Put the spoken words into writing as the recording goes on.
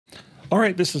All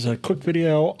right, this is a quick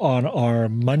video on our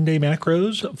Monday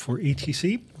macros for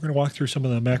ETC. We're going to walk through some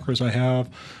of the macros I have.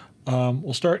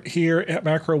 We'll start here at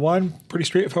macro 1. Pretty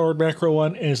straightforward. Macro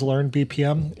 1 is learn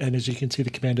BPM, and as you can see, the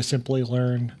command is simply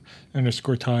learn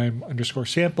 _ time _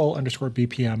 sample _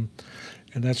 BPM,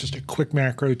 and that's just a quick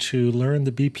macro to learn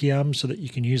the BPM so that you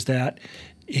can use that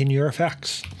in your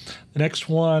effects. The next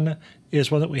one is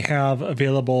one that we have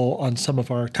available on some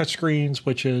of our touchscreens,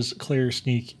 which is clear,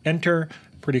 sneak, enter.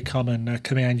 Pretty common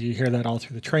command. You hear that all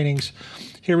through the trainings.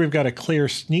 Here we've got a clear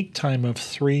sneak time of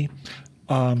 3,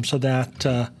 so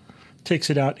that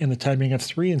takes it out in the timing of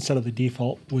 3 instead of the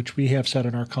default, which we have set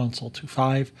in our console to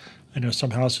 5. I know some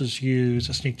houses use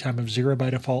a sneak time of 0 by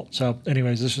default. So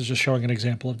anyways, this is just showing an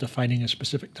example of defining a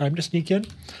specific time to sneak in.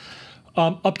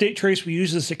 Update trace, we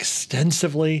use this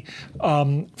extensively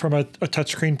from a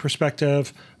touchscreen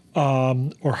perspective,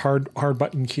 or hard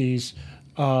button keys.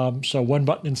 So 1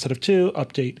 button instead of 2,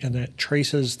 update, and that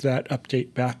traces that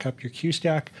update back up your queue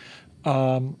stack.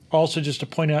 Also, just to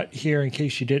point out here, in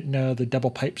case you didn't know, the double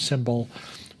pipe symbol,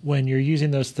 when you're using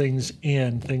those things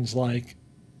in things like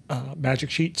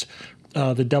magic sheets,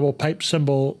 the double pipe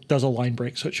symbol does a line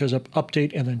break. So it shows up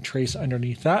update and then trace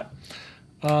underneath that.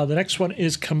 The next one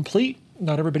is complete.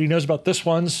 Not everybody knows about this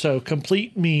one. So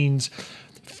complete means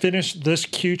finish this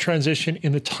queue transition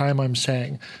in the time I'm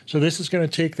saying. So this is going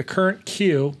to take the current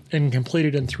queue and complete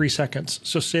it in 3 seconds.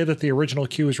 So say that the original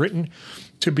queue is written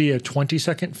to be a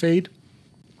 20-second fade,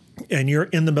 and you're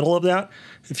in the middle of that.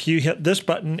 If you hit this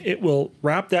button, it will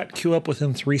wrap that queue up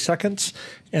within 3 seconds,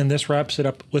 and this wraps it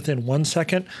up within 1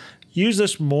 second. Use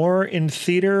this more in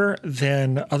theater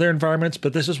than other environments,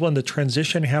 but this is when the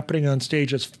transition happening on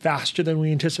stage is faster than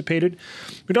we anticipated.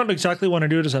 We don't exactly want to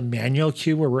do it as a manual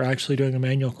queue where we're actually doing a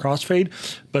manual crossfade,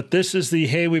 but this is the,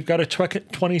 hey, we've got a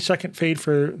 20-second fade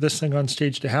for this thing on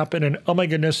stage to happen, and oh my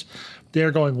goodness,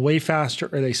 they're going way faster,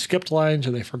 or they skipped lines,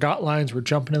 or they forgot lines, we're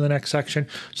jumping to the next section.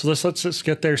 So this lets us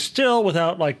get there still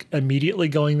without like immediately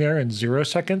going there in 0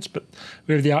 seconds, but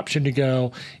we have the option to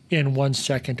go in 1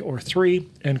 second or 3.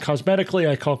 And cosmetically,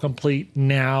 I call complete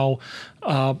now,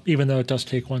 even though it does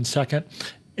take 1 second.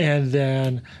 And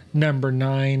then number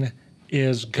 9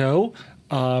 is go.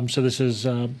 So this is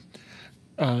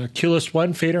queue list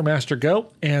 1, fader, master,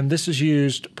 go. And this is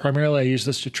used primarily, I use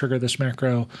this to trigger this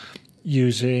macro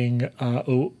using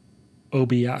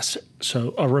OBS,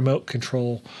 so a remote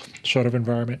control sort of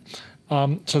environment.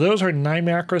 So those are 9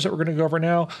 macros that we're going to go over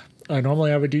now.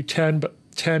 Normally I would do 10, but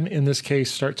 10 in this case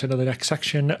starts into the next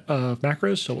section of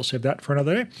macros, so we'll save that for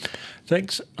another day.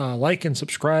 Thanks. Like and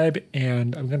subscribe,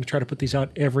 and I'm going to try to put these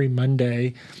out every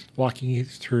Monday, walking you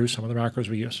through some of the macros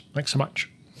we use. Thanks so much.